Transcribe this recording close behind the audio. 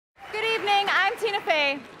morning, I'm Tina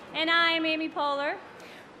Fey. And I'm Amy Poehler.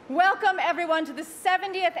 Welcome, everyone, to the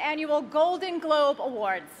 70th Annual Golden Globe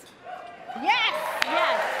Awards. Yes!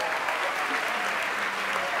 Yes.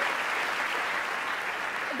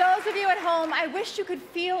 Those of you at home, I wish you could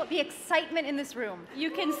feel the excitement in this room. You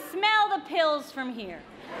can smell the pills from here.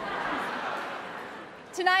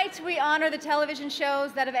 Tonight, we honor the television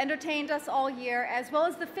shows that have entertained us all year, as well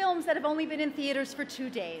as the films that have only been in theaters for 2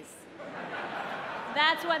 days.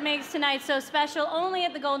 That's what makes tonight so special. Only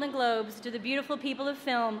at the Golden Globes do the beautiful people of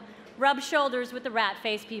film rub shoulders with the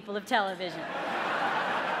rat-faced people of television.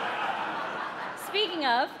 Speaking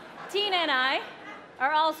of, Tina and I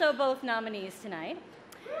are also both nominees tonight.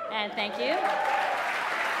 And thank you.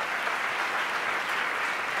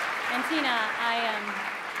 And Tina,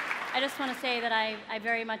 I just want to say that I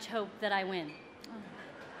very much hope that I win. Oh,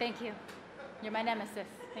 thank you. You're my nemesis.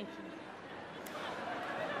 Thank you.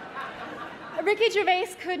 Ricky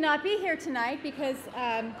Gervais could not be here tonight because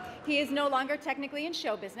he is no longer technically in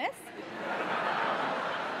show business.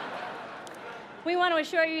 We want to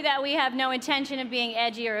assure you that we have no intention of being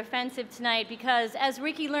edgy or offensive tonight because, as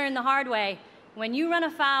Ricky learned the hard way, when you run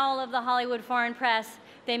afoul of the Hollywood foreign press,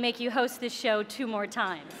 they make you host this show 2 more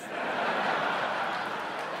times.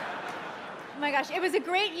 Oh my gosh, it was a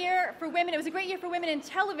great year for women. It was a great year for women in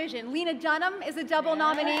television. Lena Dunham is a double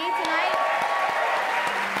nominee tonight.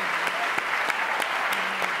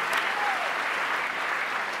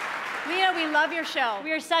 Lena, we love your show.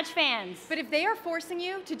 We are such fans. But if they are forcing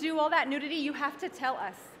you to do all that nudity, you have to tell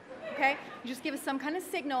us, okay? You just give us some kind of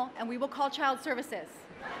signal, and we will call child services.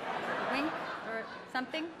 Wink or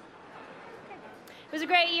something? Okay. It was a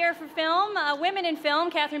great year for film. Women in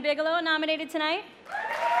film, Catherine Bigelow nominated tonight.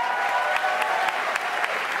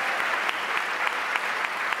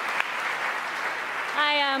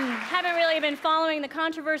 I haven't really been following the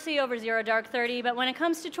controversy over Zero Dark 30, but when it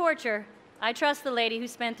comes to torture, I trust the lady who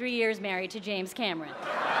spent 3 years married to James Cameron.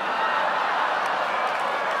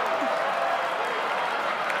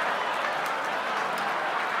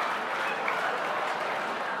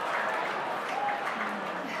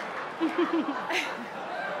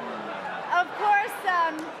 Of course,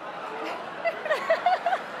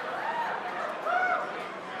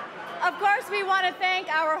 of course, we want to thank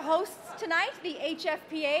our hosts tonight, the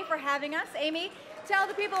HFPA, for having us. Amy, tell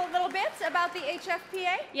the people a little bit about the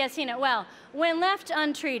HFPA. Yes, Tina. Well, when left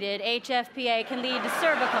untreated, HFPA can lead to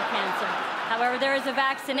cervical cancer. However, there is a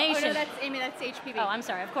vaccination. Oh, no, that's Amy, that's HPV. Oh, I'm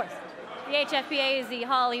sorry, of course. The HFPA is the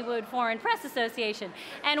Hollywood Foreign Press Association.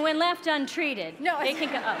 And when left untreated, no, they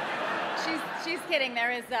can go. Oh. She's kidding.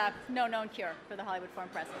 There is no known cure for the Hollywood Foreign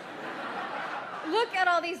Press. Look at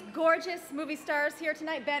all these gorgeous movie stars here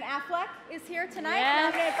tonight. Ben Affleck is here tonight,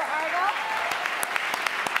 yes. Nominated for Argo.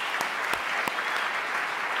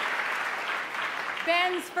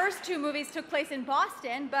 Ben's first 2 movies took place in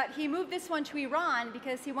Boston, but he moved this one to Iran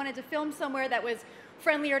because he wanted to film somewhere that was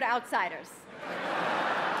friendlier to outsiders.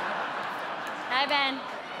 Hi, Ben.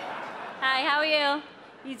 Hi, how are you?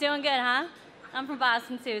 You doing good, huh? I'm from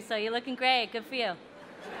Boston, too, so you're looking great. Good for you.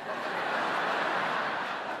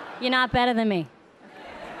 You're not better than me.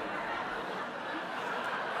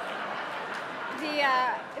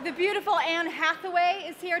 The beautiful Anne Hathaway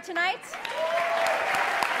is here tonight.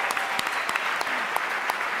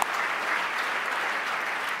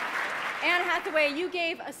 Anne Hathaway, you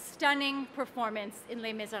gave a stunning performance in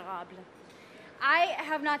Les Miserables. I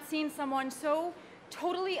have not seen someone so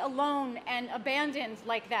totally alone and abandoned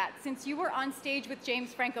like that since you were on stage with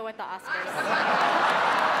James Franco at the Oscars.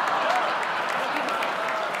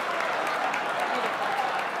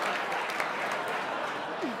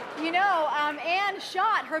 You know, Anne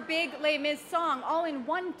shot her big Les Mis song all in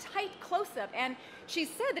one tight close-up, and she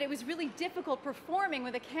said that it was really difficult performing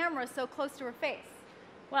with a camera so close to her face.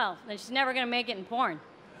 Well, then she's never going to make it in porn.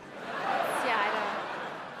 Yeah,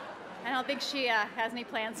 I don't think she has any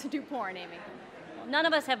plans to do porn, Amy. None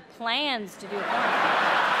of us have plans to do porn.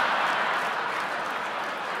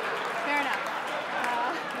 Fair enough.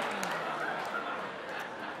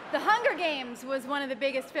 The Hunger Games was one of the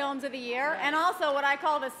biggest films of the year, and also what I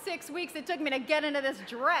call the 6 weeks it took me to get into this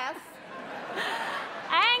dress.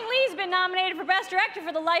 Ang Lee's been nominated for Best Director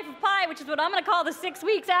for The Life of Pi, which is what I'm going to call the 6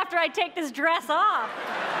 weeks after I take this dress off.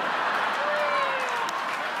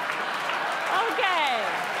 Okay.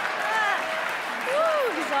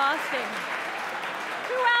 Exhausting.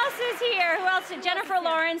 Who else is here? Who else? Jennifer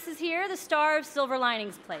Lawrence is here, the star of Silver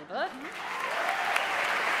Linings Playbook.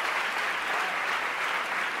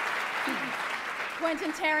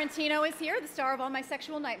 Quentin Tarantino is here, the star of All My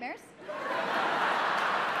Sexual Nightmares.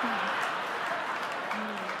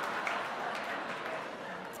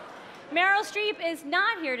 Meryl Streep is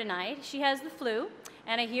not here tonight. She has the flu,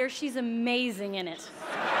 and I hear she's amazing in it. So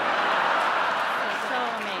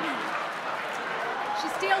amazing. She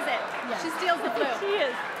steals it. Yeah. She steals the flu. She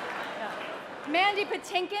is. Mandy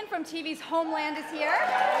Patinkin from TV's Homeland is here.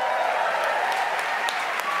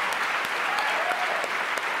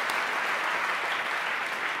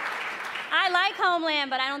 I like Homeland,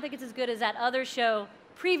 but I don't think it's as good as that other show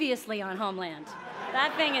previously on Homeland.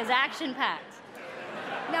 That thing is action-packed.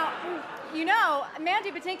 Now, you know, Mandy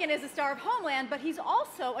Patinkin is a star of Homeland, but he's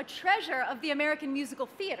also a treasure of the American musical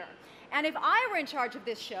theater. And if I were in charge of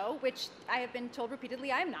this show, which I have been told repeatedly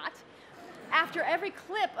I am not, after every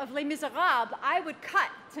clip of Les Miserables, I would cut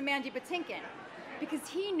to Mandy Patinkin because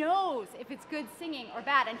he knows if it's good singing or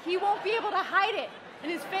bad, and he won't be able to hide it in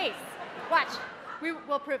his face. Watch,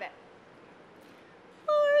 we'll prove it.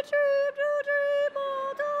 I dreamed a dream,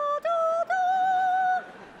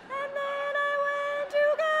 and then I went to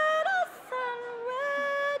get a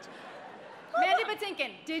sandwich. Mandy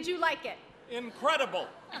Patinkin, did you like it? Incredible.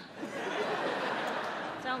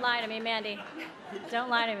 Don't lie to me, Mandy. Don't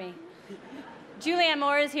lie to me. Julianne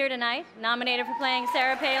Moore is here tonight, nominated for playing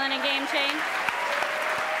Sarah Palin in Game Change.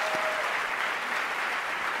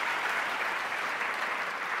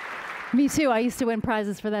 Me too. I used to win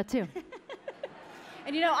prizes for that too.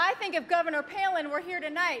 And you know, I think if Governor Palin were here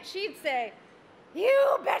tonight, she'd say,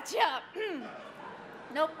 "You betcha."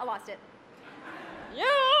 Nope, I lost it.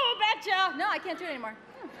 You betcha. No, I can't do it anymore.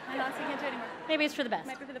 I honestly can't do it anymore. Maybe it's for the best.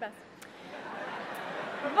 Might be for the best.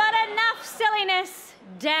 But enough silliness.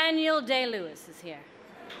 Daniel Day-Lewis is here.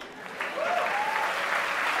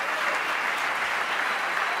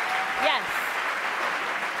 Yes.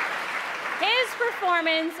 His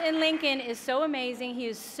performance in Lincoln is so amazing. He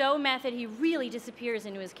is so method. He really disappears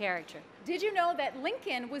into his character. Did you know that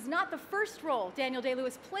Lincoln was not the first role Daniel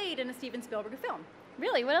Day-Lewis played in a Steven Spielberg film?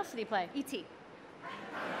 Really? What else did he play? E.T.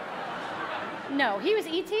 No, he was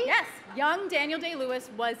E.T.? Yes, young Daniel Day-Lewis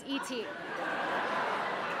was E.T.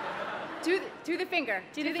 Do the finger.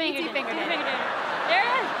 Do the E.T. finger. finger. Do the finger. There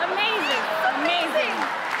it is. Amazing. Amazing.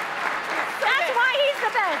 That's why he's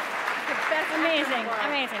the best. The best. Amazing.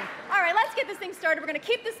 Amazing. All right, let's get this thing started. We're going to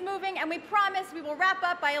keep this moving, and we promise we will wrap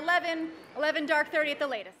up by 11 dark 30 at the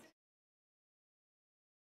latest.